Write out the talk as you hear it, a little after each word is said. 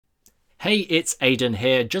Hey, it's Aidan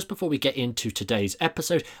here. Just before we get into today's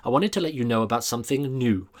episode, I wanted to let you know about something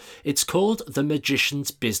new. It's called the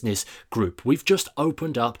Magician's Business Group. We've just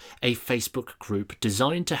opened up a Facebook group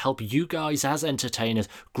designed to help you guys as entertainers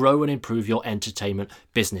grow and improve your entertainment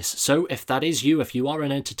business. So if that is you, if you are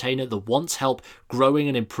an entertainer that wants help growing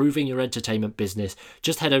and improving your entertainment business,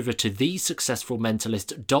 just head over to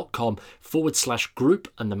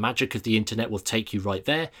thesuccessfulmentalist.com/group and the magic of the internet will take you right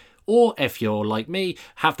there. Or if you're like me,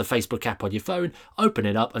 have the Facebook app on your phone, open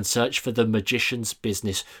it up and search for the Magician's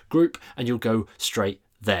Business Group and you'll go straight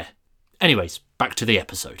there. Anyways, back to the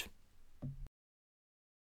episode.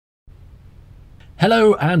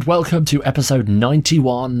 Hello and welcome to episode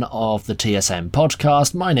 91 of the TSM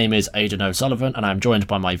podcast. My name is Aidan O'Sullivan and I'm joined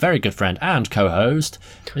by my very good friend and co-host,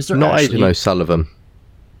 Mr. Not Ashley. Aidan O'Sullivan.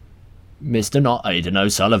 Mr. Not Aidan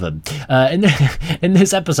O'Sullivan. In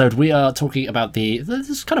this episode, we are talking about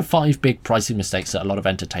there's kind of 5 big pricing mistakes that a lot of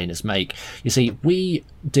entertainers make. You see, we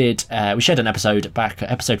shared an episode back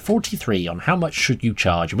at episode 43 on how much should you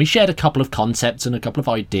charge, and we shared a couple of concepts and a couple of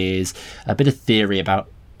ideas, a bit of theory about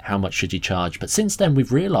how much should you charge. But since then,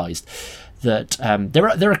 we've realised that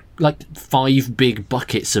there are like 5 big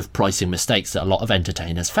buckets of pricing mistakes that a lot of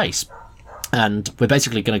entertainers face. And we're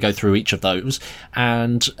basically going to go through each of those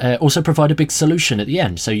and also provide a big solution at the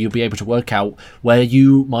end. So you'll be able to work out where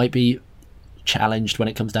you might be challenged when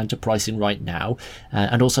it comes down to pricing right now,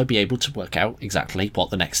 and also be able to work out exactly what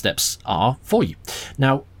the next steps are for you.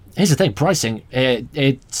 Now, here's the thing. Pricing,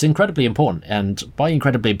 it's incredibly important. And by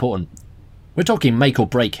incredibly important, we're talking make or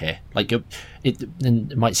break here. Like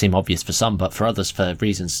it might seem obvious for some, but for others, for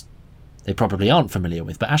reasons they probably aren't familiar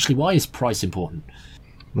with. But Ashley, why is price important?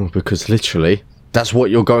 Well, because literally, that's what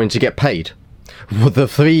you're going to get paid. Well, the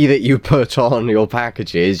fee that you put on your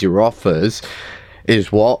packages, your offers,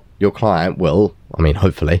 is what your client will,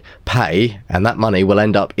 hopefully, pay, and that money will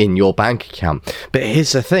end up in your bank account. But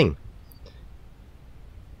here's the thing.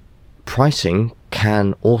 Pricing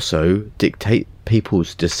can also dictate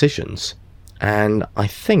people's decisions. And I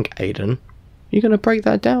think, Aidan, you're going to break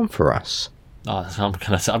that down for us. Oh, I'm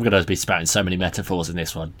gonna be spouting so many metaphors in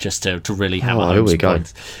this one just to really hammer home here we some go.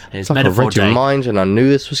 points. It's like I read your mind and I knew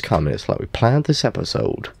this was coming. It's like we planned this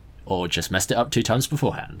episode. Or just messed it up 2 times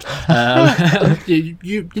beforehand.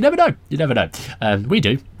 You never know. You never know. We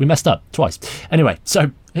do. We messed up twice. Anyway,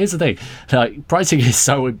 so here's the thing. Pricing is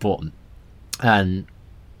so important. And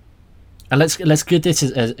let's give this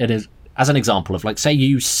as an example of, like, say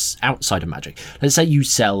you, outside of magic, let's say you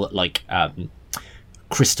sell, like,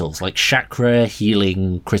 crystals, like chakra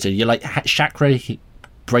healing crystal. You're like chakra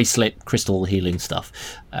bracelet crystal healing stuff.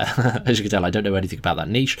 As you can tell, I don't know anything about that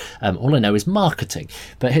niche. All I know is marketing.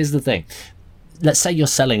 But here's the thing. Let's say you're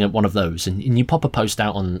selling at one of those and you pop a post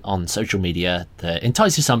out on social media that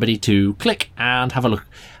entices somebody to click and have a look,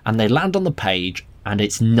 and they land on the page and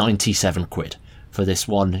it's 97 quid for this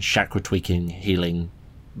one chakra tweaking, healing,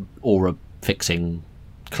 aura fixing,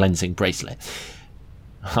 cleansing bracelet.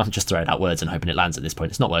 I'm just throwing out words and hoping it lands at this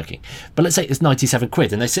point. It's not working. But let's say it's 97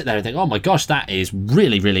 quid and they sit there and think, oh my gosh, that is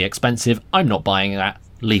really, really expensive. I'm not buying that.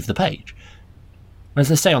 Leave the page.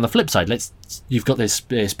 Whereas let's say on the flip side, you've got this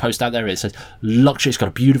post out there. It says luxury. It's got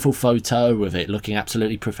a beautiful photo of it looking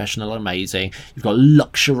absolutely professional and amazing. You've got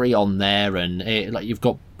luxury on there and you've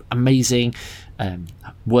got amazing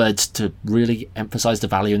words to really emphasize the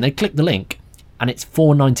value. And they click the link and it's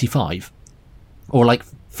 $4.95 or like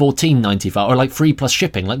 $14.95 or like free plus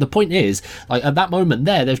shipping. Like, the point is, like, at that moment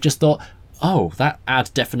there, they've just thought, oh, that ad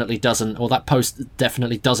definitely doesn't, or that post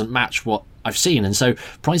definitely doesn't match what I've seen. And so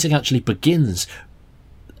pricing actually begins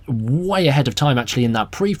way ahead of time, actually, in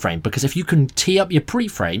that pre-frame, because if you can tee up your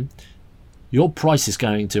pre-frame, your price is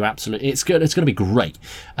going to it's going to be great.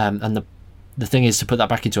 And the thing is, to put that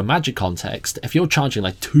back into a magic context, if you're charging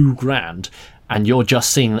like $2,000 and you're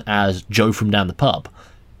just seen as Joe from down the pub,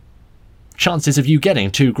 chances of you getting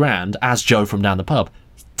 $2,000 as Joe from down the pub,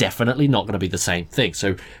 definitely not going to be the same thing.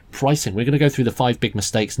 So pricing, we're going to go through the 5 big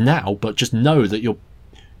mistakes now, but just know that your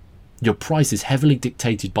price is heavily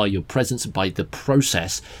dictated by your presence and by the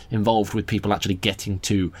process involved with people actually getting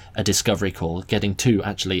to a discovery call, getting to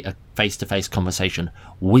actually a face-to-face conversation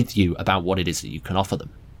with you about what it is that you can offer them.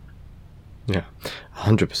 Yeah,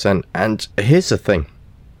 100%. And here's the thing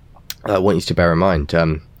I want you to bear in mind.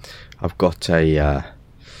 I've got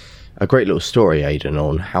a great little story, Aidan,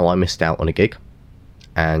 on how I missed out on a gig.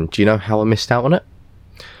 And do you know how I missed out on it?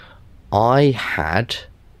 I had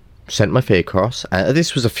sent my fee across.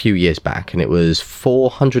 This was a few years back, and it was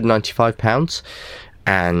 £495.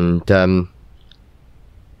 And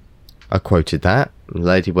I quoted that. The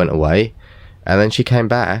lady went away, And then she came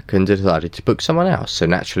back and decided to book someone else. So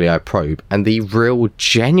naturally I probe. And the real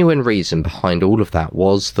genuine reason behind all of that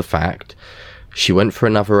was the fact she went for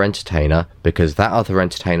another entertainer because that other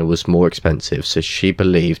entertainer was more expensive. So she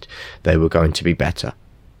believed they were going to be better.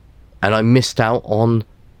 And I missed out on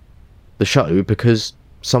the show because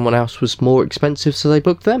someone else was more expensive. So they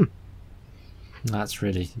booked them. That's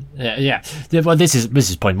really... Yeah. Well, this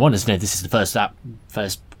is point one, isn't it? This is the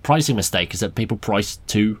first pricing mistake, is that people price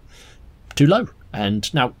too low.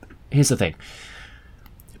 And now here's the thing: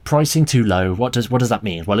 pricing too low, what does that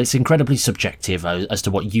mean? Well, it's incredibly subjective as to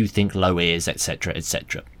what you think low is, etc.,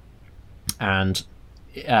 etc. And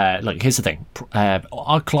look, here's the thing: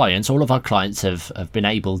 all of our clients have been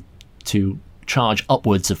able to charge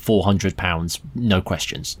upwards of £400, no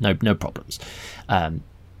questions, no problems.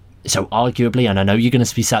 So arguably, and I know you're going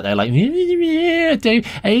to be sat there like,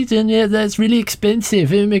 Aidan, that's really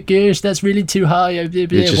expensive. Oh my gosh, that's really too high. You're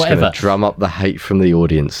just going to drum up the hate from the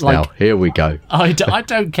audience now. Here we go. I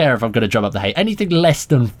don't care if I'm going to drum up the hate. Anything less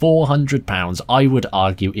than £400, I would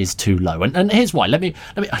argue, is too low. And here's why.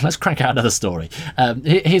 Let's crank out another story.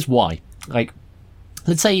 Here's why. Like,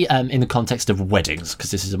 let's say in the context of weddings,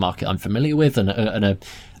 because this is a market I'm familiar with, and an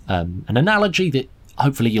analogy that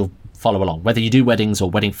hopefully you'll follow along, whether you do weddings or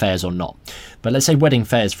wedding fairs or not. But let's say wedding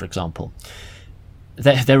fairs, for example.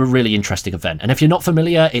 They're a really interesting event. And if you're not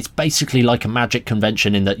familiar, it's basically like a magic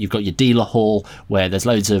convention in that you've got your dealer hall where there's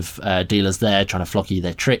loads of dealers there trying to flog you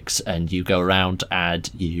their tricks, and you go around and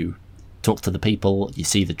you talk to the people, you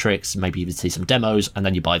see the tricks, maybe even see some demos, and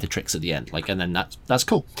then you buy the tricks at the end. And then that's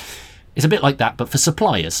cool. It's a bit like that, but for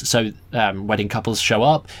suppliers. So wedding couples show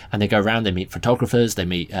up and they go around, they meet photographers, they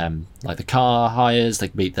meet like the car hires, they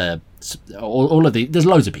meet all of the, there's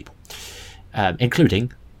loads of people,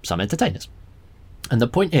 including some entertainers. And the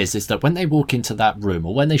point is that when they walk into that room,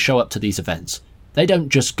 or when they show up to these events, they don't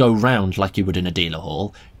just go round like you would in a dealer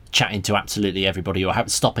hall, chatting to absolutely everybody or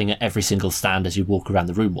stopping at every single stand as you walk around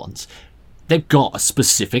the room once. They've got a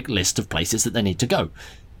specific list of places that they need to go.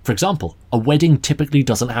 For example, a wedding typically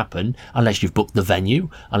doesn't happen unless you've booked the venue,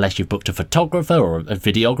 unless you've booked a photographer or a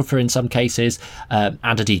videographer in some cases, and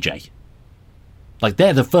a DJ. Like,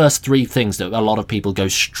 they're the first three things that a lot of people go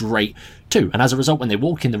straight to. And as a result, when they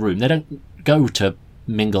walk in the room, they don't go to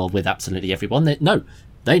mingle with absolutely everyone.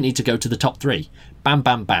 They need to go to the top three. Bam,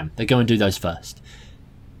 bam, bam. They go and do those first.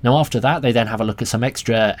 Now, after that, they then have a look at some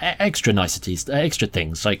extra niceties, extra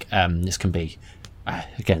things. Like, this can be...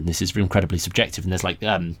 again, this is incredibly subjective, and there's like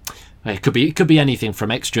it could be anything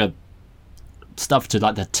from extra stuff to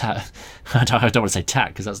like the I don't want to say tack,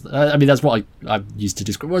 because that's that's what I used to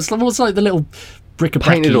describe. What's like the little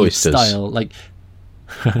bric-a-brac style, like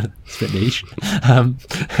it's a bit niche.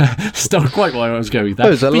 Still quite why I was going with that.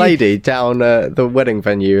 There's a lady down the wedding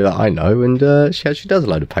venue that I know, and she actually does a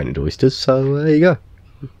load of painted oysters. So there you go.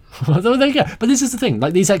 Well, there you go. But this is the thing,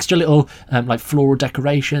 like these extra little like floral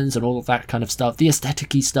decorations and all of that kind of stuff, the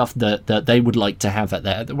aesthetic-y stuff that they would like to have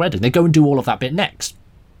at the wedding. They go and do all of that bit next.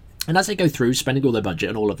 And as they go through spending all their budget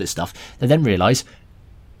and all of this stuff, they then realise,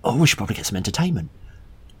 oh, we should probably get some entertainment.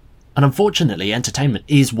 And unfortunately, entertainment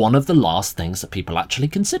is one of the last things that people actually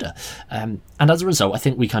consider. And as a result, I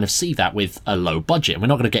think we kind of see that with a low budget. And we're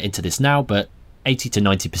not going to get into this now, but 80 to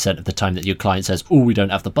 90% of the time that your client says, oh, we don't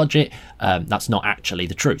have the budget, that's not actually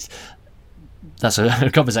the truth. That's a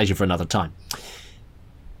conversation for another time.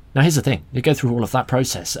 Now, here's the thing. You go through all of that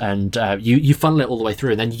process and you funnel it all the way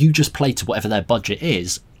through, and then you just play to whatever their budget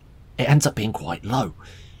is. It ends up being quite low.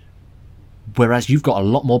 Whereas you've got a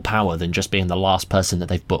lot more power than just being the last person that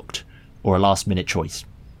they've booked or a last minute choice.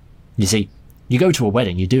 You see, you go to a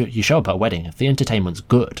wedding, you show up at a wedding. If the entertainment's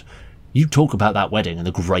good, you talk about that wedding and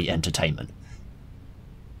the great entertainment.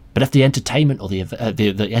 But if the entertainment or the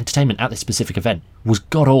entertainment at this specific event was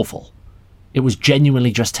god awful, it was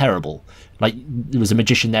genuinely just terrible. Like, there was a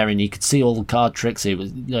magician there and you could see all the card tricks. It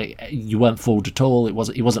was like you weren't fooled at all. It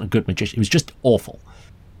wasn't a good magician. It was just awful.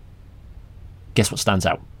 Guess what stands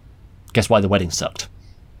out? Guess why the wedding sucked?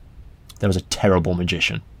 There was a terrible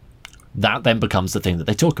magician. That then becomes the thing that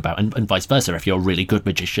they talk about, and vice versa. If you're a really good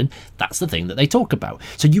magician, that's the thing that they talk about.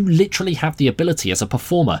 So you literally have the ability as a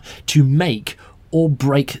performer to make or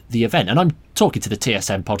break the event. And I'm talking to the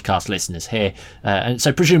TSM podcast listeners here, and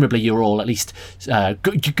so presumably you're all at least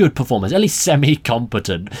good performers, at least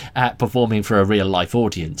semi-competent at performing for a real life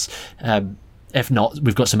audience. If not,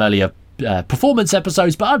 we've got some earlier performance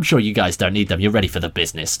episodes, but I'm sure you guys don't need them. You're ready for the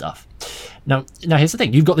business stuff. Now here's the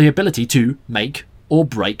thing. You've got the ability to make or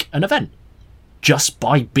break an event just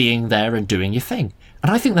by being there and doing your thing.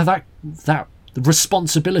 And I think that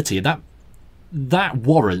responsibility, that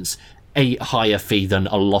warrants a higher fee than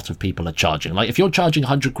a lot of people are charging. Like if you're charging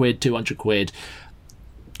 100 quid, 200 quid,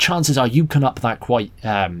 chances are you can up that quite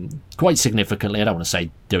significantly. I don't want to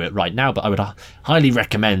say do it right now, but I would highly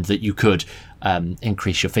recommend that you could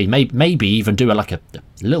increase your fee. Maybe even do a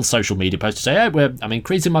little social media post to say, hey, I'm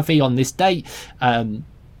increasing my fee on this date.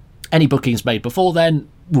 Any bookings made before then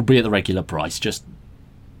will be at the regular price. Just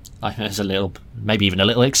as maybe even a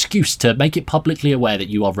little excuse to make it publicly aware that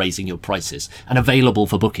you are raising your prices and available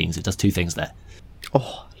for bookings. It does two things there.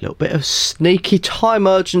 Oh, a little bit of sneaky time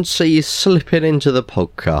urgency is slipping into the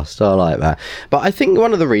podcast. I like that. But I think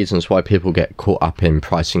one of the reasons why people get caught up in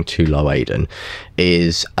pricing too low, Aidan,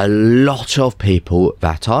 is a lot of people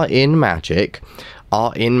that are in Magic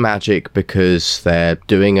because they're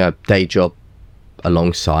doing a day job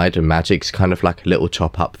alongside, and Magic's kind of like a little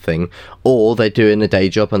top-up thing, or they're doing a day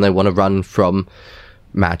job and they want to run from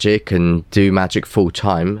Magic and do Magic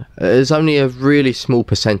full-time. There's only a really small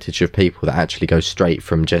percentage of people that actually go straight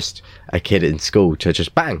from just a kid in school to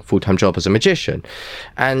just bang, full-time job as a magician.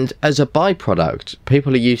 And as a byproduct,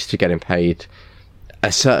 people are used to getting paid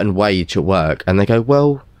a certain wage at work, and they go,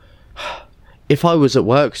 well, if I was at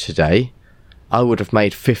work today, I would have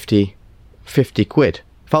made 50 quid.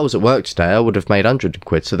 If I was at work today, I would have made 100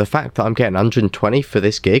 quid. So the fact that I'm getting 120 for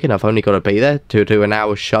this gig and I've only got to be there to do an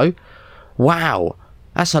hour's show, wow,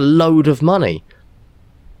 that's a load of money.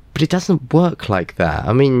 But it doesn't work like that.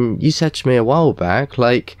 I mean, you said to me a while back,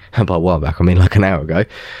 by a while back, I mean like an hour ago,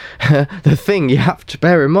 the thing you have to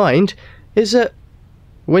bear in mind is that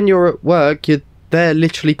when you're at work, you're there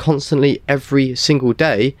literally constantly every single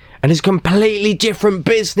day, and it's a completely different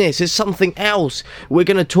business. It's something else. We're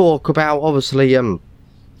going to talk about, obviously,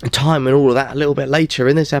 time and all of that a little bit later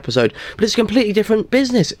in this episode, but it's a completely different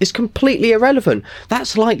business. It's completely irrelevant.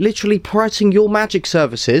 That's like literally pricing your Magic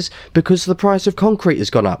services because the price of concrete has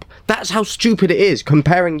gone up. That's how stupid it is,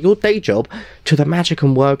 comparing your day job to the magic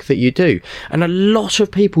and work that you do. And a lot of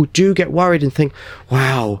people do get worried and think,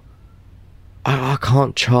 wow, I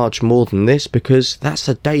can't charge more than this because that's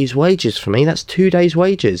a day's wages for me. That's 2 days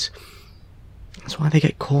wages. That's why they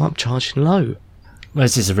get caught up charging low. Well,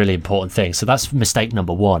 this is a really important thing. So that's mistake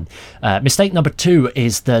number one. Mistake number two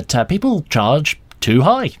is that people charge too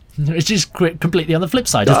high, which is completely on the flip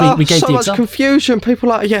side. As we gave so the much example. Confusion. People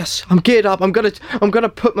are like, yes, I'm geared up. I'm gonna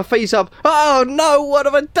put my fees up. Oh no, what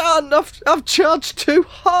have I done? I've charged too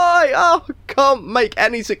high. Oh, I can't make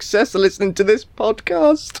any success of listening to this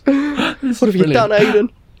podcast. What have you done,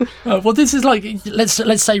 Aidan? Well, this is like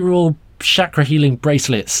let's say we're all chakra healing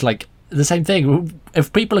bracelets, like the same thing.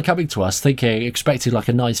 If people are coming to us expecting like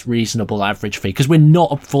a nice reasonable average fee, because we're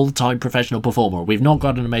not a full-time professional performer, we've not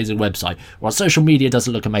got an amazing website, or our social media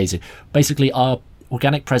doesn't look amazing, basically our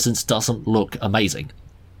organic presence doesn't look amazing,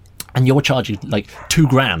 and you're charging like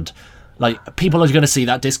 $2,000, like people are going to see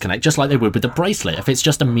that disconnect just like they would with the bracelet. If it's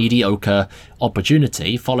just a mediocre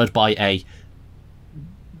opportunity followed by a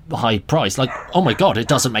high price, like, oh my god, it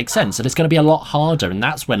doesn't make sense, and it's going to be a lot harder, and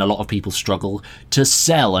that's when a lot of people struggle to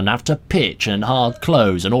sell and have to pitch and hard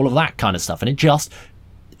close and all of that kind of stuff, and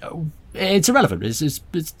it's irrelevant. It's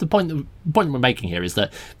the point we're making here is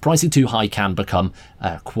that pricing too high can become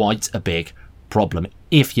quite a big problem,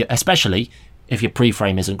 especially if your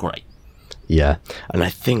pre-frame isn't great. Yeah, and I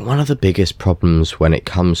think one of the biggest problems when it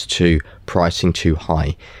comes to pricing too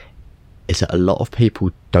high is that a lot of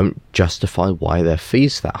people don't justify why their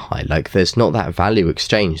fees that high. Like, there's not that value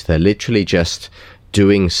exchange. They're literally just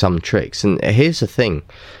doing some tricks. And here's the thing,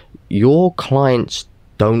 your clients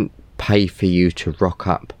don't pay for you to rock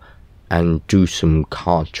up and do some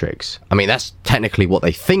card tricks. I mean, that's technically what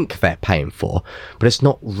they think they're paying for, but it's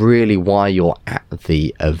not really why you're at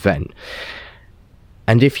the event.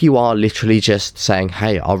 And if you are literally just saying,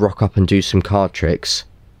 hey, I'll rock up and do some card tricks,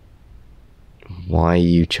 why are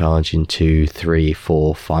you charging 2, 3,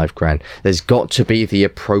 4, 5 grand? There's got to be the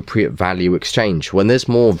appropriate value exchange. When there's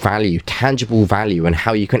more value, tangible value, and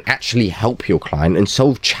how you can actually help your client and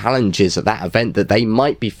solve challenges at that event that they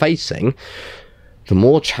might be facing, the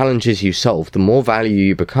more challenges you solve, the more value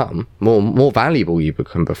you become, more valuable you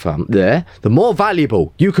become. The more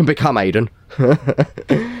valuable you can become, Aidan.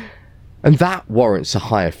 And that warrants a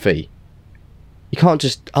higher fee. You can't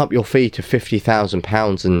just up your fee to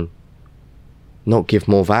 £50,000 and not give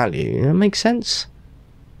more value. That makes sense.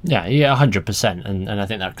 Yeah, 100%, and I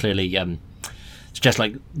think that clearly suggests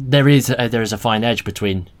like there is a fine edge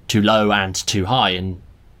between too low and too high, and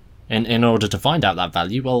in order to find out that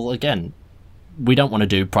value, well, again, we don't want to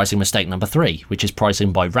do pricing mistake number 3, which is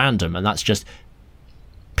pricing by random, and that's just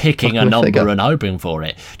picking a number and hoping for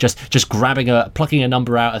it, just plucking a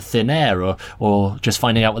number out of thin air, or just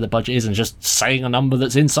finding out what the budget is and just saying a number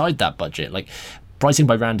that's inside that budget. Like, pricing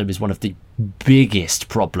by random is one of the biggest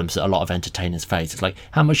problems that a lot of entertainers face. It's like,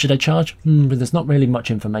 how much should I charge? But there's not really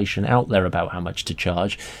much information out there about how much to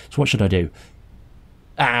charge. So what should I do?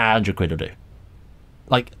 100 quid will do.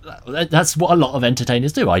 Like, that's what a lot of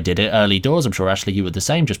entertainers do. I did it early doors. I'm sure, Ashley, you were the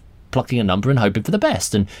same, just plucking a number and hoping for the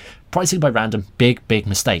best. And pricing by random, big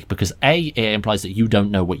mistake, because A, it implies that you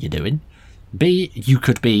don't know what you're doing. B, you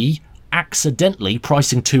could be accidentally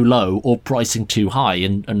pricing too low or pricing too high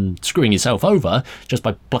and screwing yourself over just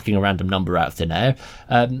by plucking a random number out of thin air.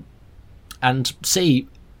 And C,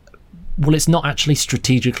 well, it's not actually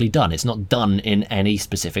strategically done. It's not done in any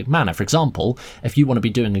specific manner. For example, if you want to be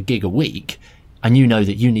doing a gig a week and you know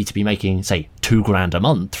that you need to be making, say, £2,000 a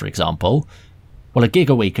month, for example, well, a gig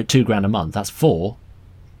a week at £2,000 a month, that's 4.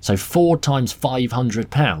 So 4 times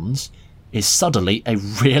 £500 is suddenly a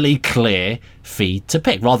really clear fee to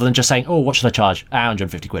pick, rather than just saying, oh, what should I charge?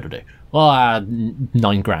 150 quid will do. Well,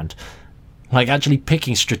 9 grand. Like, actually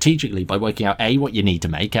picking strategically by working out A, what you need to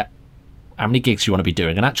make, how many gigs you want to be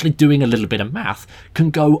doing, and actually doing a little bit of math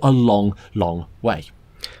can go a long way.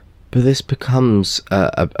 But this becomes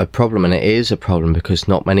a problem, and it is a problem because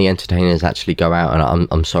not many entertainers actually go out, and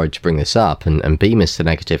I'm sorry to bring this up and be Mr.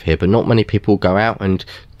 Negative here, but not many people go out and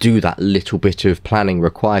do that little bit of planning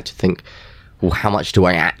required to think, well, how much do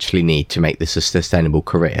I actually need to make this a sustainable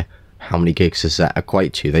career? How many gigs does that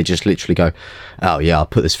equate to? They just literally go, oh yeah, I'll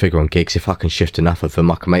put this figure on gigs. If I can shift enough of them,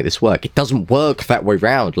 I can make this work. It doesn't work that way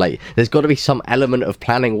round. Like, there's got to be some element of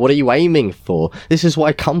planning. What are you aiming for? This is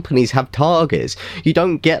why companies have targets. You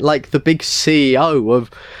don't get like the big CEO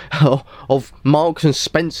of Marks and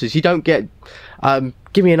Spencers. You don't get,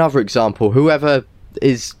 give me another example. Whoever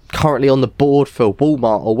is currently on the board for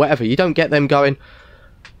Walmart or whatever, you don't get them going,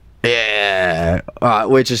 yeah, alright,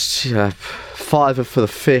 we're just £5 for the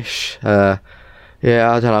fish. Yeah,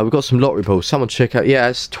 I don't know. We've got some lottery balls. Someone check out. Yeah,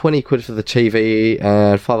 it's 20 quid for the TV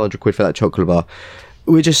and 500 quid for that chocolate bar.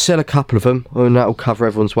 We just sell a couple of them and that'll cover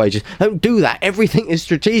everyone's wages. Don't do that. Everything is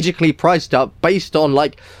strategically priced up based on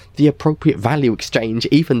like the appropriate value exchange,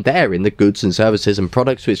 even there in the goods and services and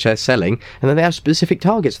products which they're selling. And then they have specific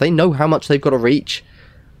targets. They know how much they've got to reach.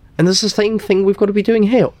 And there's the same thing we've got to be doing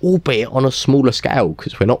here, albeit on a smaller scale,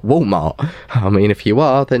 because we're not Walmart. I mean, if you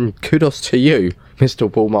are, then kudos to you,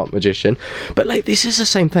 Mr. Walmart magician. But, like, this is the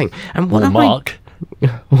same thing. And what Walmart.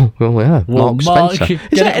 Oh, well, yeah, Mark Spencer.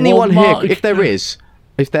 Is there anyone here? Walmart.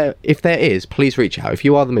 If there is, please reach out. If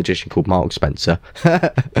you are the magician called Mark Spencer.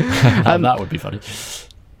 That would be funny.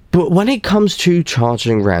 But when it comes to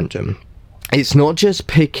charging random, it's not just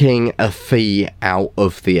picking a fee out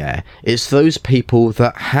of the air. It's those people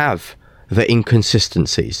that have the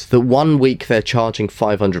inconsistencies. That one week they're charging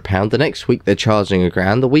 £500, the next week they're charging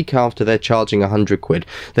 £1,000, the week after they're charging 100 quid.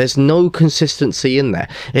 There's no consistency in there.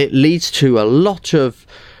 It leads to a lot of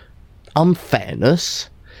unfairness.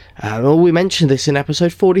 Well, we mentioned this in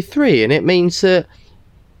episode 43, and it means that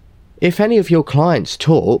if any of your clients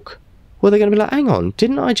talk, well, they're going to be like, hang on,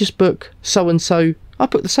 didn't I just book so-and-so? I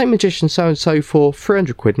booked the same magician so-and-so for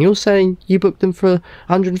 300 quid, and you're saying you booked them for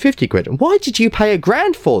 150 quid. And why did you pay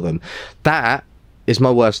 £1,000 for them? That is my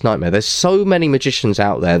worst nightmare. There's so many magicians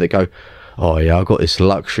out there that go, oh yeah, I got this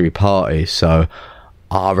luxury party, so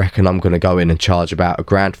I reckon I'm going to go in and charge about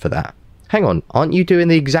 £1,000 for that. Hang on, aren't you doing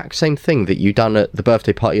the exact same thing that you done at the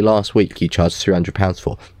birthday party last week you charged £300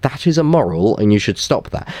 for? That is immoral, and you should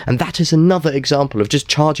stop that. And that is another example of just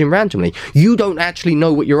charging randomly. You don't actually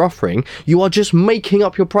know what you're offering. You are just making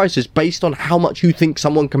up your prices based on how much you think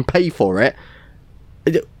someone can pay for it.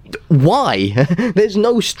 Why? There's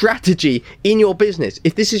no strategy in your business.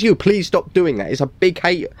 If this is you, please stop doing that. It's a big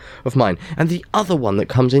hate of mine. And the other one that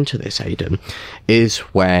comes into this, Aidan, is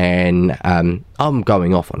when I'm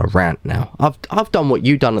going off on a rant now. I've done what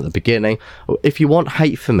you done at the beginning. If you want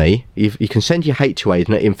hate for me, you can send your hate to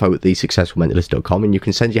Aidan at info@thesuccessfulmentalist.com, and you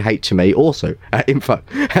can send your hate to me also at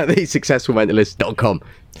info@thesuccessfulmentalist.com.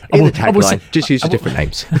 In the tagline, just use different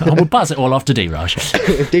names. I will pass it all off to D-Raj.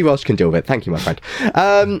 D-Raj can deal with it. Thank you, my friend.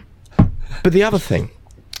 But the other thing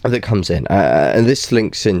that comes in, and this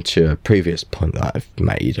links into a previous point that I've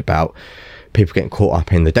made about people getting caught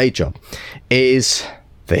up in the day job, is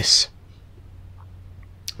this.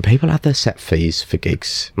 People have their set fees for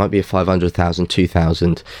gigs. Might be a 500,000,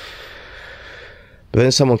 2,000. But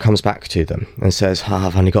then someone comes back to them and says,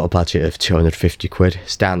 I've only got a budget of 250 quid.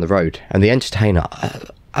 It's down the road. And the entertainer,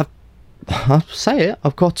 I'll say it,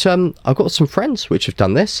 I've got some friends which have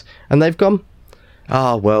done this, and they've gone,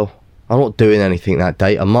 well, I'm not doing anything that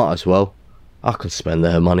day. I might as well. I can spend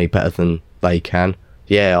their money better than they can.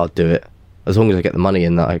 Yeah, I'll do it. As long as I get the money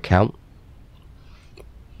in that account.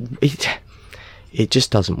 It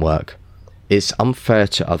just doesn't work. It's unfair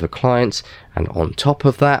to other clients, and on top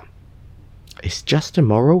of that, it's just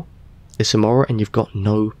immoral. It's immoral, and you've got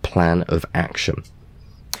no plan of action.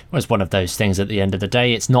 Well, it's one of those things at the end of the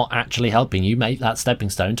day, it's not actually helping you make that stepping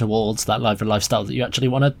stone towards that life and lifestyle that you actually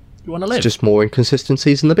want to live. It's just more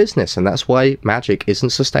inconsistencies in the business, and that's why magic isn't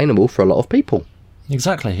sustainable for a lot of people.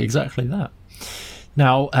 Exactly that.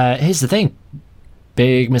 Now, here's the thing.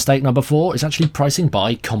 Big mistake number 4 is actually pricing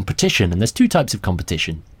by competition, and there's 2 types of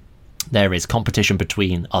competition. There is competition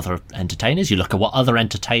between other entertainers. You look at what other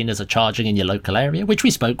entertainers are charging in your local area, which we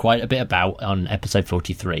spoke quite a bit about on episode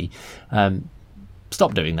 43.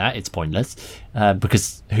 Stop doing that, it's pointless,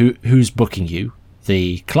 because who's booking you?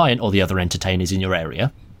 The client or the other entertainers in your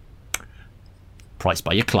area? Priced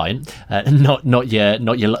by your client, not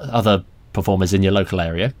your other performers in your local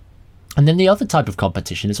area. And then the other type of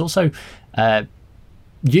competition is also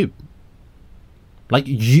you. Like,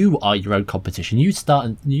 you are your own competition. You start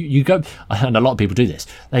and you go, and a lot of people do this.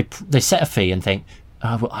 They set a fee and think,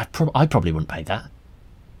 oh, well, I probably wouldn't pay that.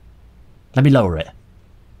 Let me lower it.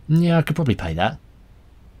 Yeah, I could probably pay that.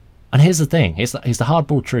 And here's the thing. Here's the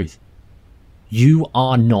hardball truth. You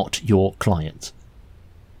are not your client.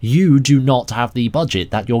 You do not have the budget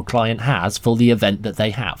that your client has for the event that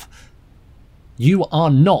they have. You are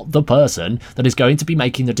not the person that is going to be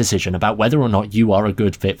making the decision about whether or not you are a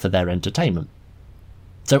good fit for their entertainment.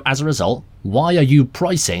 So as a result, why are you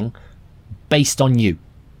pricing based on you?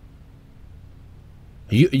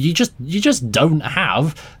 You just don't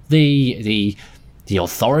have the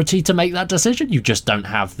authority to make that decision. You just don't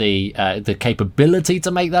have the capability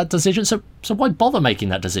to make that decision. So why bother making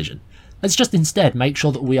that decision? Let's just instead make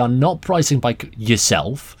sure that we are not pricing by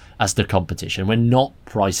yourself as the competition. We're not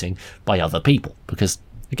pricing by other people, because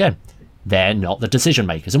again, they're not the decision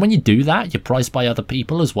makers. And when you do that, you're priced by other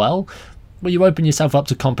people as well. Well, you open yourself up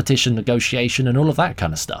to competition, negotiation, and all of that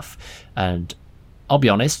kind of stuff. And I'll be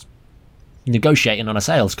honest, negotiating on a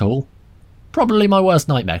sales call, probably my worst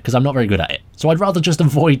nightmare, because I'm not very good at it. So I'd rather just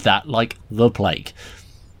avoid that like the plague.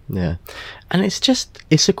 Yeah. And it's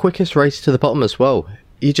the quickest race to the bottom as well.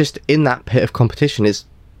 You're just in that pit of competition. It's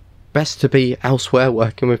best to be elsewhere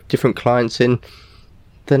working with different clients in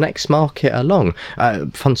the next market along.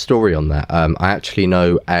 Fun story on that. I actually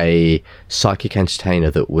know a psychic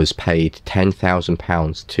entertainer that was paid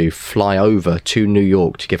 £10,000 to fly over to New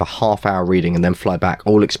York to give a half-hour reading and then fly back,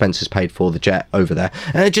 all expenses paid for, the jet over there.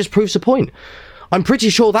 And it just proves the point. I'm pretty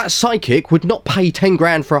sure that psychic would not pay 10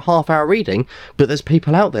 grand for a half-hour reading, but there's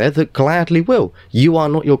people out there that gladly will. You are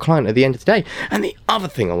not your client at the end of the day. And the other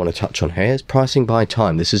thing I want to touch on here is pricing by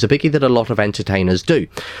time. This is a biggie that a lot of entertainers do.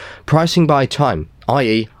 Pricing by time,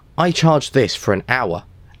 i.e., I charge this for an hour,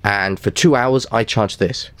 and for 2 hours I charge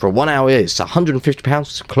this. For 1 hour it's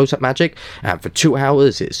 £150 close-up magic, and for 2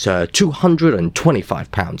 hours it's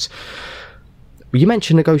 £225. You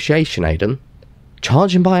mentioned negotiation, Aidan.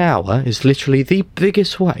 Charging by hour is literally the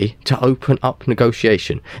biggest way to open up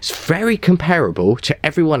negotiation. It's very comparable to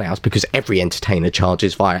everyone else because every entertainer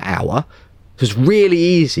charges via hour. So it's really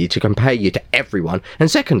easy to compare you to everyone.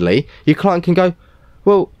 And secondly, your client can go,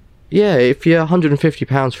 well, yeah, if you're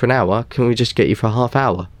 £150 for an hour, can we just get you for a half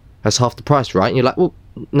hour? That's half the price, right? And you're like, well,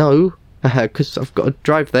 no, because I've got to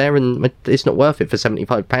drive there and it's not worth it for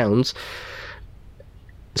 £75.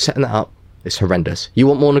 Setting that up, it's horrendous. You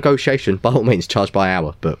want more negotiation? By all means, charge by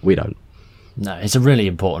hour, but we don't. No, it's a really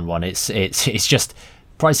important one. It's just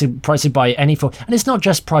pricing by any form, and it's not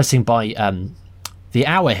just pricing by the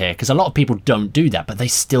hour here, because a lot of people don't do that, but they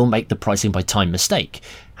still make the pricing by time mistake.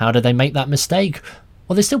 How do they make that mistake?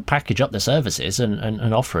 Well, they still package up the services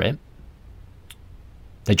and offer it.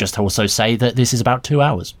 They just also say that this is about 2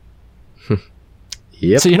 hours.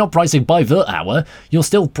 Yep. So you're not pricing by the hour, you're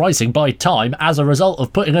still pricing by time as a result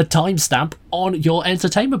of putting a timestamp on your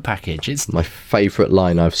entertainment package. It's my favourite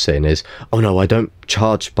line I've seen is, oh no, I don't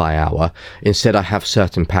charge by hour. Instead, I have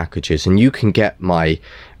certain packages, and you can get my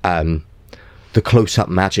the close-up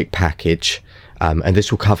magic package, and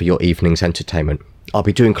this will cover your evening's entertainment. I'll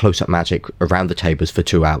be doing close-up magic around the tables for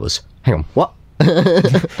 2 hours. Hang on, what?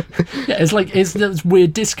 Yeah, it's like it's this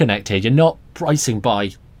weird disconnect here. You're not pricing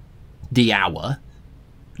by the hour,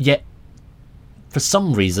 yet for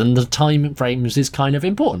some reason the time frames is kind of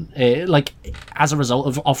important, like as a result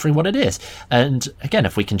of offering what it is. And again,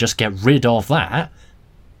 if we can just get rid of that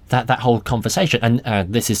whole conversation,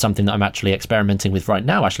 and this is something that I'm actually experimenting with right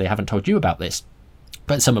now. Actually, I haven't told you about this,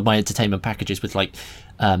 but some of my entertainment packages with like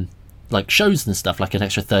shows and stuff, like an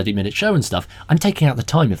extra 30-minute show and stuff, I'm taking out the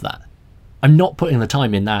time of that. I'm not putting the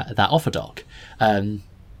time in that offer doc,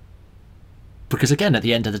 because again, at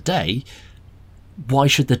the end of the day, why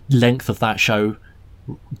should the length of that show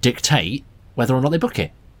dictate whether or not they book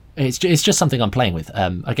it? It's just something I'm playing with.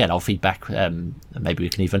 Again, I'll feedback. Maybe we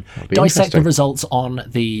can even dissect the interesting. results on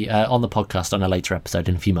the podcast on a later episode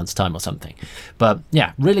in a few months' time or something. But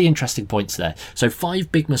yeah, really interesting points there. So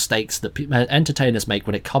 5 big mistakes that entertainers make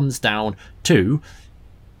when it comes down to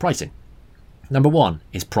pricing. Number 1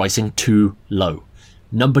 is pricing too low.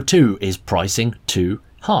 Number 2 is pricing too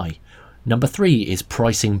high. Number 3 is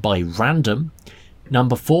pricing by random.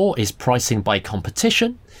 Number 4 is pricing by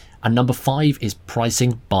competition. And number 5 is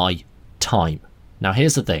pricing by time. Now,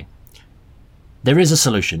 here's the thing. There is a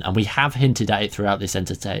solution, and we have hinted at it throughout this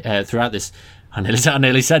I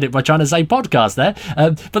nearly said it by trying to say podcast there.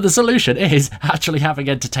 But the solution is actually having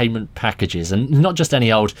entertainment packages, and not just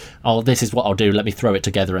any old, oh, this is what I'll do, let me throw it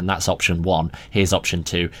together, and that's option 1. Here's option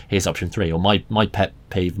 2. Here's option 3. Or my pet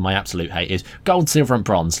peeve, my absolute hate is gold, silver, and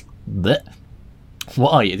bronze. Blech.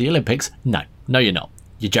 What are you, the Olympics? No, you're not.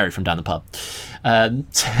 You're Jerry from down the pub.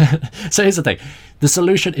 So here's the thing. The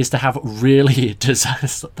solution is to have really...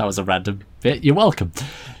 That was a random bit. You're welcome.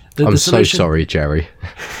 I'm so sorry, Jerry.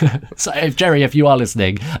 So Jerry, if you are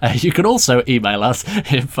listening, you can also email us,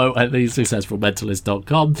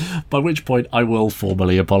 info@thesuccessfulmentalist.com, by which point I will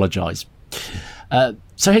formally apologise.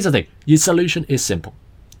 So here's the thing. Your solution is simple.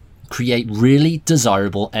 Create really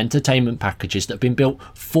desirable entertainment packages that have been built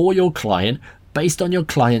for your client, based on your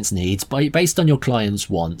client's needs, based on your client's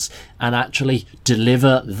wants, and actually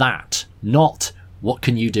deliver that. Not what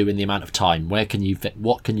can you do in the amount of time, where can you fit,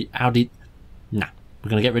 what can you, how do you... Nah, we're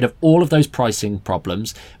going to get rid of all of those pricing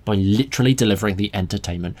problems by literally delivering the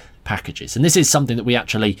entertainment packages. And this is something that we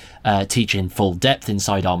actually teach in full depth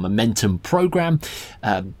inside our Momentum program.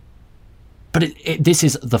 But this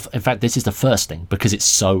is the first thing, because it's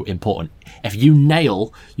so important. If you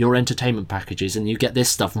nail your entertainment packages and you get this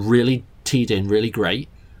stuff really teed in, really great,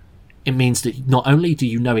 it means that not only do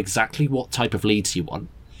you know exactly what type of leads you want,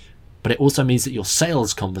 but it also means that your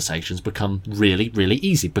sales conversations become really, really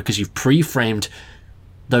easy, because you've pre-framed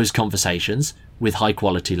those conversations with high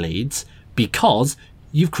quality leads, because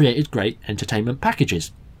you've created great entertainment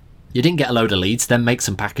packages. You didn't get a load of leads, then make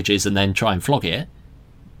some packages and then try and flog it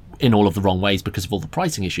in all of the wrong ways because of all the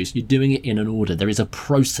pricing issues. You're doing it in an order. There is a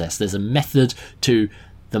process. There's a method to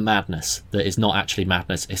the madness that is not actually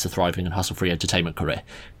madness. It's a thriving and hustle-free entertainment career.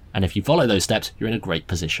 And if you follow those steps, you're in a great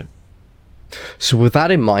position. So with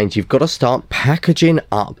that in mind, you've got to start packaging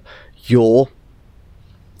up your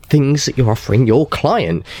things that you're offering your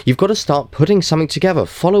client. You've got to start putting something together.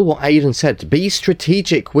 Follow what Aidan said. Be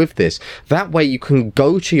strategic with this. That way you can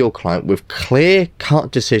go to your client with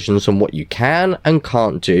clear-cut decisions on what you can and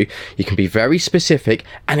can't do. You can be very specific,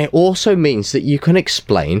 and it also means that you can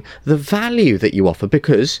explain the value that you offer,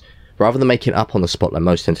 because rather than making it up on the spot like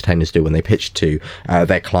most entertainers do when they pitch to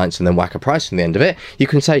their clients and then whack a price on the end of it, you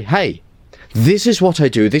can say, hey, this is what I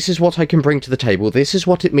do, this is what I can bring to the table, this is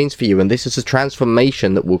what it means for you, and this is a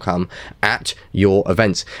transformation that will come at your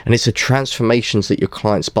events. And it's the transformations that your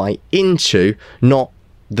clients buy into, not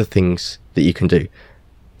the things that you can do.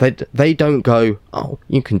 They don't go, oh,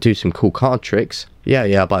 you can do some cool card tricks. Yeah,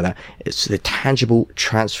 I buy that. It's the tangible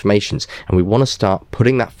transformations. And we want to start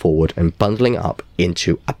putting that forward and bundling up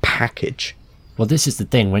into a package. Well, this is the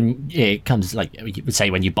thing. When it comes, like you would say,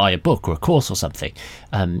 when you buy a book or a course or something,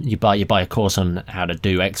 you buy a course on how to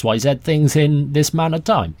do XYZ things in this amount of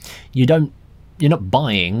time. You're not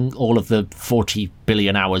buying all of the 40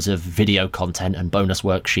 billion hours of video content and bonus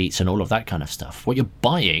worksheets and all of that kind of stuff. What you're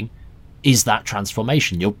buying is that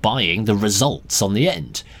transformation. You're buying the results on the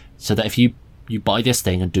end, so that if you buy this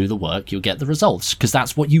thing and do the work, you'll get the results, because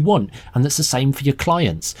that's what you want. And that's the same for your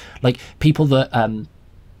clients. Like people that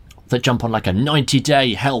jump on like a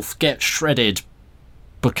 90-day health, get shredded,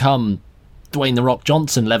 become Dwayne The Rock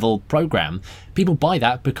Johnson level program. People buy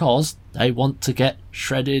that because they want to get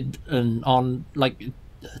shredded and on like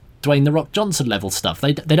Dwayne The Rock Johnson level stuff.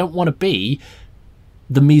 They don't want to be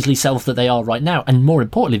the measly self that they are right now. And more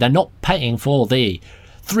importantly, they're not paying for the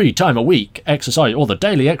 3 times a week exercise or the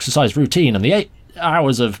daily exercise routine and the 8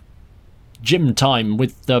 hours of gym time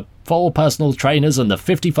with the 4 personal trainers and the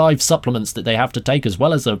 55 supplements that they have to take, as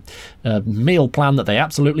well as a meal plan that they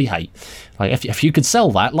absolutely hate. Like if you could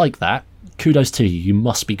sell that like that, kudos to you. You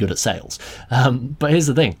must be good at sales. But here's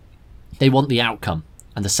the thing. They want the outcome.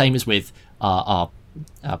 And the same is with our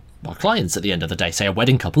clients at the end of the day. Say a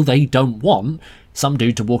wedding couple, they don't want some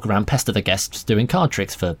dude to walk around pester the guests doing card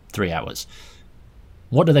tricks for 3 hours.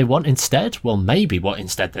 What do they want instead? Well, maybe what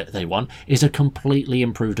instead they want is a completely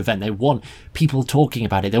improved event. They want people talking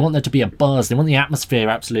about it. They want there to be a buzz. They want the atmosphere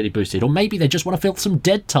absolutely boosted. Or maybe they just want to fill some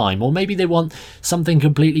dead time. Or maybe they want something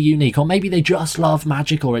completely unique. Or maybe they just love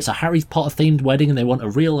magic. Or it's a Harry Potter themed wedding and they want a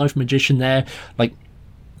real life magician there. Like,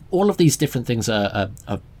 all of these different things are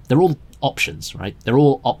They're all options, right? They're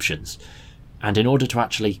all options. And in order to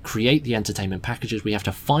actually create the entertainment packages, we have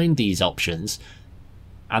to find these options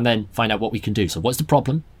and then find out what we can do. So what's the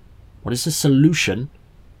problem? What is the solution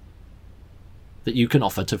that you can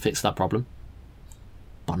offer to fix that problem?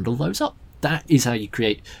 Bundle those up. That is how you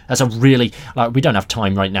create. That's a really, like, we don't have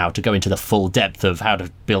time right now to go into the full depth of how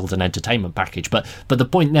to build an entertainment package, but the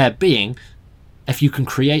point there being, if you can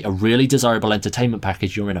create a really desirable entertainment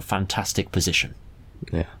package, you're in a fantastic position.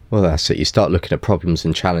 Yeah, well, that's it. You start looking at problems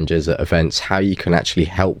and challenges at events, how you can actually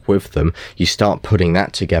help with them. You start putting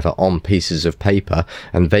that together on pieces of paper,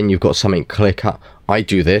 and then you've got something clear cut. I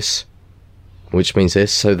do this, which means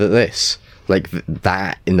this, so that this. Like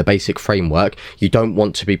that in the basic framework. You don't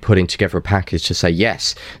want to be putting together a package to say,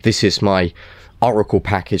 yes, this is my Oracle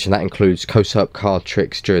package, and that includes close-up card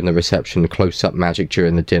tricks during the reception, close-up magic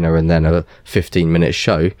during the dinner, and then a 15-minute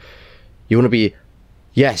show. You want to be,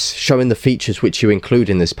 yes, showing the features which you include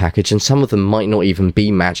in this package, and some of them might not even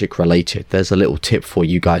be magic related. There's a little tip for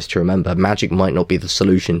you guys to remember. Magic might not be the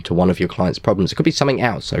solution to one of your clients' problems. It could be something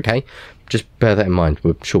else, okay? Just bear that in mind.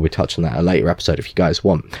 We're sure we'll touch on that in a later episode if you guys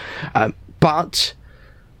want. But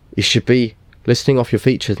you should be listing off your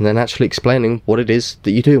features and then actually explaining what it is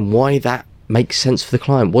that you do and why that makes sense for the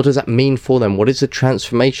client. What does that mean for them? What is the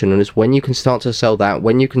transformation? And it's when you can start to sell that,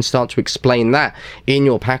 when you can start to explain that in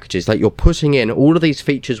your packages, like you're putting in all of these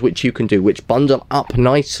features which you can do, which bundle up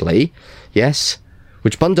nicely, yes,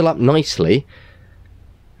 which bundle up nicely.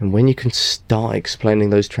 And when you can start explaining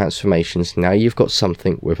those transformations, now you've got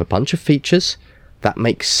something with a bunch of features that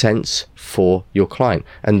makes sense for your client.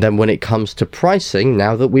 And then when it comes to pricing,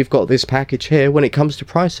 now that we've got this package here, when it comes to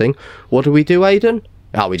pricing, what do we do, Aidan?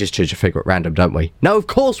 Oh, we just choose a figure at random, don't we? No, of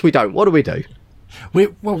course we don't. What do we do?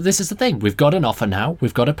 Well, this is the thing. We've got an offer now.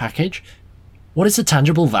 We've got a package. What is the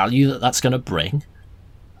tangible value that that's going to bring?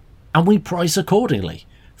 And we price accordingly.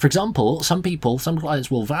 For example, some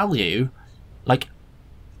clients will value, like,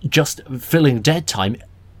 just filling dead time,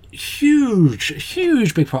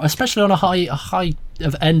 huge big price, especially on a high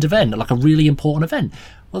end event, like a really important event.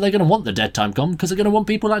 Well, they're going to want the dead time gone because they're going to want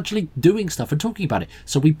people actually doing stuff and talking about it.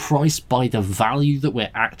 So we price by the value that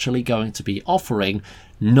we're actually going to be offering,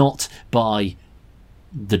 not by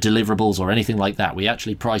the deliverables or anything like that. We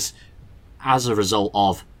actually price as a result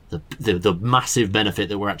of the massive benefit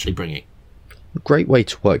that we're actually bringing. A great way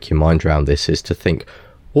to work your mind around this is to think,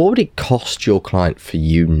 what would it cost your client for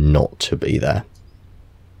you not to be there?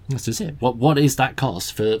 This is it. What is that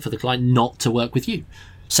cost for the client not to work with you?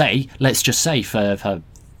 Let's just say for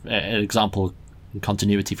an example in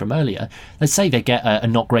continuity from earlier, let's say they get a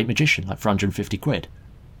not great magician, like for 150 quid.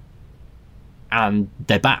 And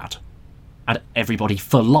they're bad. And everybody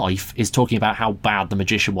for life is talking about how bad the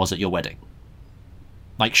magician was at your wedding.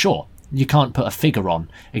 Like, sure, you can't put a figure on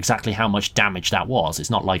exactly how much damage that was. It's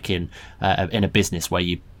not like in a business where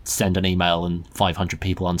you send an email and 500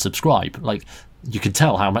 people unsubscribe. Like, you can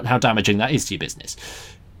tell how damaging that is to your business.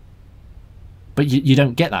 But you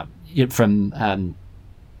don't get that from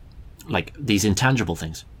like these intangible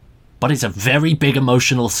things. But it's a very big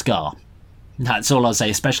emotional scar. That's all I'll say,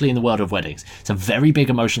 especially in the world of weddings. It's a very big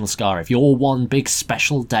emotional scar. If your one big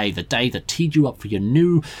special day, the day that teed you up for your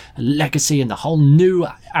new legacy and the whole new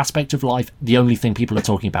aspect of life, the only thing people are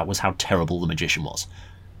talking about was how terrible the magician was.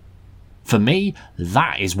 For me,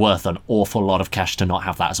 that is worth an awful lot of cash to not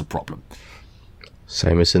have that as a problem.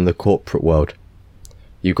 Same as in the corporate world.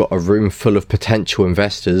 You've got a room full of potential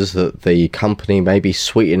investors that the company may be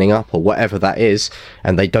sweetening up or whatever that is,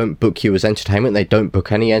 and they don't book you as entertainment, they don't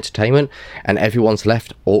book any entertainment, and everyone's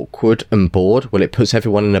left awkward and bored. Well, it puts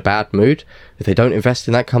everyone in a bad mood. If they don't invest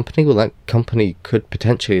in that company, well, that company could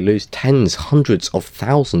potentially lose tens, hundreds of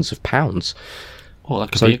thousands of pounds. Well,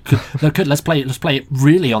 that could be. Let's play it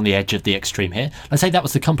really on the edge of the extreme here. Let's say that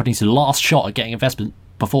was the company's last shot at getting investment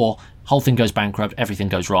before whole thing goes bankrupt, everything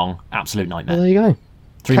goes wrong, absolute nightmare. Well, there you go.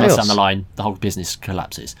 3 months down the line, the whole business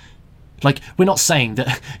collapses. Like, we're not saying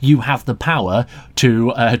that you have the power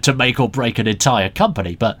to make or break an entire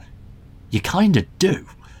company, but you kind of do.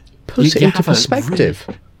 Puts it into perspective.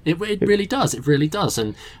 It really does. It really does.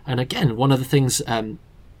 And again, one of the things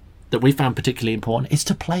that we found particularly important is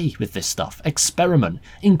to play with this stuff. Experiment.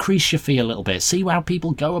 Increase your fee a little bit. See how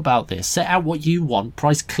people go about this. Set out what you want.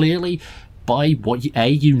 Price clearly by what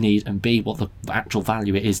you need, and B, what the actual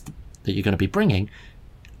value it is that you're going to be bringing,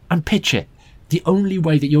 and pitch it. The only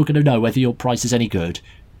way that you're going to know whether your price is any good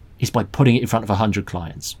is by putting it in front of 100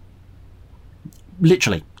 clients.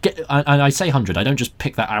 Literally. And I say 100, I don't just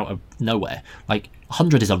pick that out of nowhere. Like,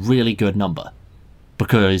 100 is a really good number,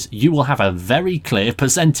 because you will have a very clear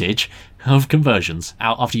percentage of conversions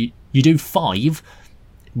out after you do 5.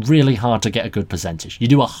 Really hard to get a good percentage. You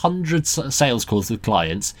do 100 sales calls with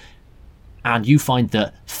clients, and you find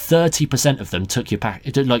that 30% of them took your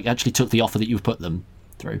actually took the offer that you've put them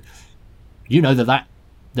through. You know that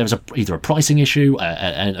there was either a pricing issue,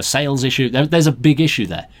 a sales issue. There's a big issue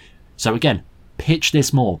there. So again, pitch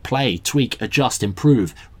this more, play, tweak, adjust,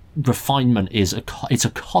 improve. Refinement it's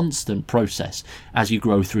a constant process as you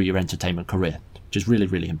grow through your entertainment career, which is really,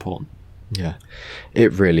 really important. Yeah,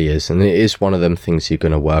 it really is. And it is one of them things you're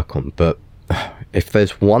going to work on. But if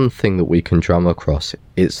there's one thing that we can drum across,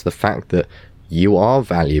 it's the fact that you are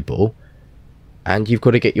valuable, and you've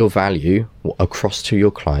got to get your value across to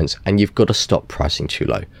your clients, and you've got to stop pricing too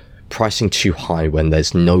low, pricing too high when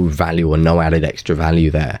there's no value or no added extra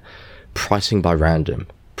value there, pricing by random,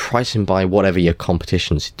 pricing by whatever your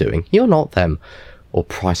competition's doing. You're not them. Or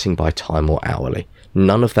pricing by time or hourly.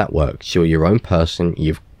 None of that works. You're your own person.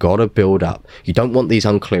 You've got to build up. You don't want these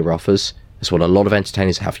unclear offers. That's what a lot of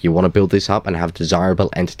entertainers have. You want to build this up and have desirable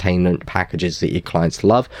entertainment packages that your clients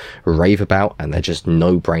love, rave about, and they're just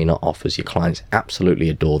no-brainer offers. Your clients absolutely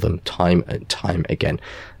adore them time and time again.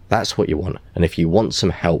 That's what you want. And if you want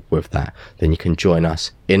some help with that, then you can join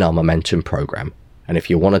us in our Momentum program. And if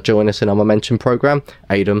you want to join us in our Momentum program,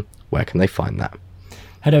 Aidan, where can they find that?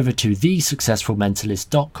 Head over to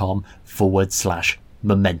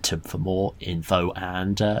thesuccessfulmentalist.com/momentum for more info.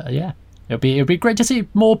 And yeah, it'll be great to see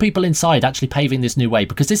more people inside actually paving this new way,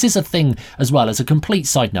 because this is a thing as well. As a complete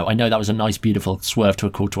side note, I know that was a nice, beautiful swerve to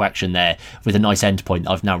a call to action there with a nice end point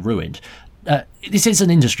I've now ruined. This is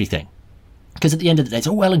an industry thing, because at the end of the day, it's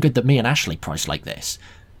all well and good that me and Ashley price like this,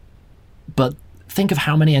 but think of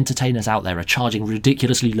how many entertainers out there are charging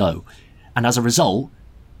ridiculously low, and as a result,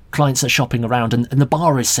 clients are shopping around and the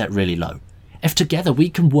bar is set really low. If together we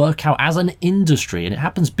can work out as an industry, and it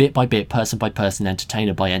happens bit by bit, person by person,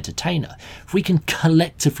 entertainer by entertainer, if we can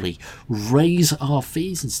collectively raise our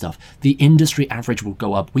fees and stuff, the industry average will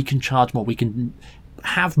go up. We can charge more. We can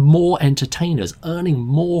have more entertainers earning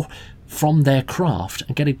more from their craft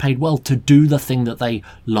and getting paid well to do the thing that they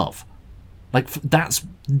love. This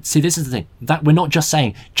is the thing. That we're not just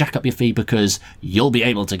saying jack up your fee because you'll be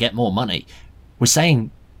able to get more money. We're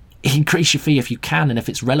saying increase your fee if you can, and if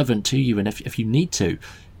it's relevant to you, and if you need to,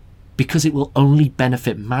 because it will only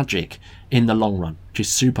benefit Magic in the long run, which is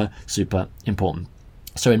super, super important.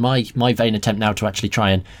 So in my vain attempt now to actually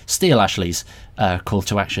try and steal Ashley's call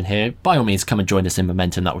to action here, by all means come and join us in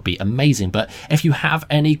Momentum. That would be amazing. But if you have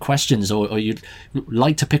any questions, or you'd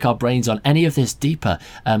like to pick our brains on any of this deeper,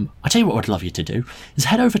 I tell you what I'd love you to do is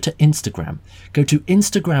head over to Instagram. Go to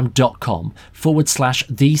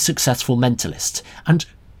instagram.com/thesuccessfulmentalist and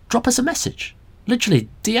drop us a message. Literally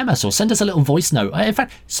DM us or send us a little voice note. In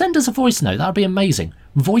fact, send us a voice note. That would be amazing.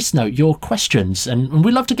 Voice note your questions, and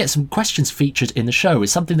we'd love to get some questions featured in the show.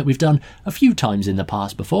 It's something that we've done a few times in the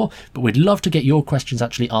past before, but we'd love to get your questions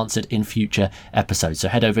actually answered in future episodes. So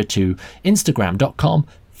head over to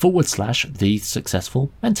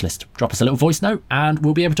instagram.com/thesuccessfulmentalist. Drop us a little voice note and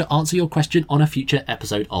we'll be able to answer your question on a future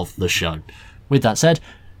episode of the show. With that said,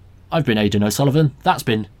 I've been Aidan O'Sullivan, that's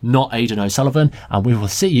been Not Aidan O'Sullivan, and we will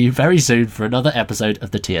see you very soon for another episode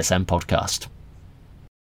of the TSM podcast.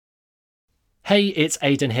 Hey, it's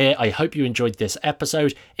Aidan here. I hope you enjoyed this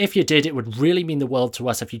episode. If you did, it would really mean the world to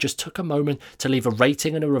us if you just took a moment to leave a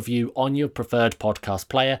rating and a review on your preferred podcast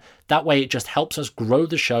player. That way it just helps us grow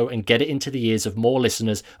the show and get it into the ears of more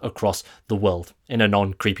listeners across the world in a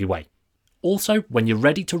non-creepy way. Also, when you're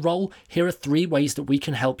ready to roll, here are 3 ways that we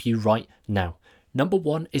can help you right now. Number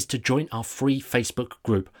 1 is to join our free Facebook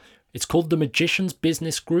group. It's called the Magician's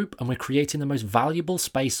Business Group, and we're creating the most valuable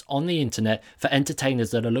space on the internet for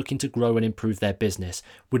entertainers that are looking to grow and improve their business.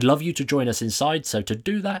 We'd love you to join us inside, so to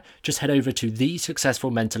do that, just head over to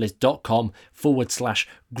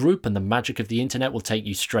thesuccessfulmentalist.com/group and the magic of the internet will take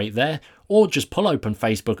you straight there, or just pull open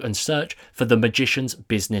Facebook and search for the Magician's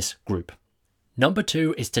Business Group. Number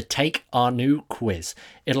 2 is to take our new quiz.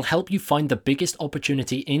 It'll help you find the biggest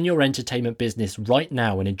opportunity in your entertainment business right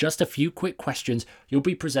now, and in just a few quick questions, you'll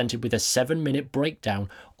be presented with a 7-minute breakdown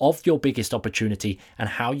of your biggest opportunity and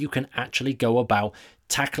how you can actually go about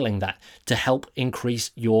tackling that to help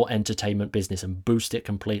increase your entertainment business and boost it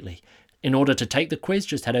completely. In order to take the quiz,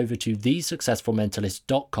 just head over to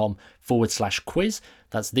thesuccessfulmentalist.com/quiz.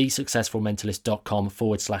 That's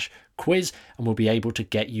thesuccessfulmentalist.com/quiz, and we'll be able to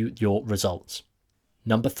get you your results.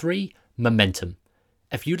 Number 3, momentum.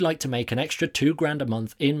 If you'd like to make an extra $2,000 a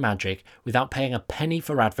month in Magic without paying a penny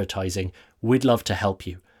for advertising, we'd love to help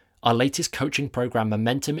you. Our latest coaching program,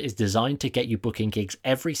 Momentum, is designed to get you booking gigs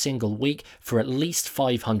every single week for at least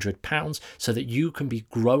 £500 so that you can be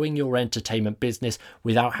growing your entertainment business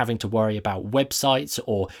without having to worry about websites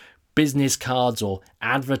or business cards or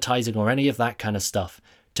advertising or any of that kind of stuff.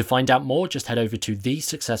 To find out more, just head over to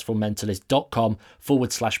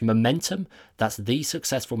thesuccessfulmentalist.com/momentum. That's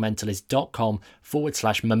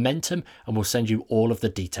thesuccessfulmentalist.com/momentum, and we'll send you all of the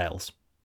details.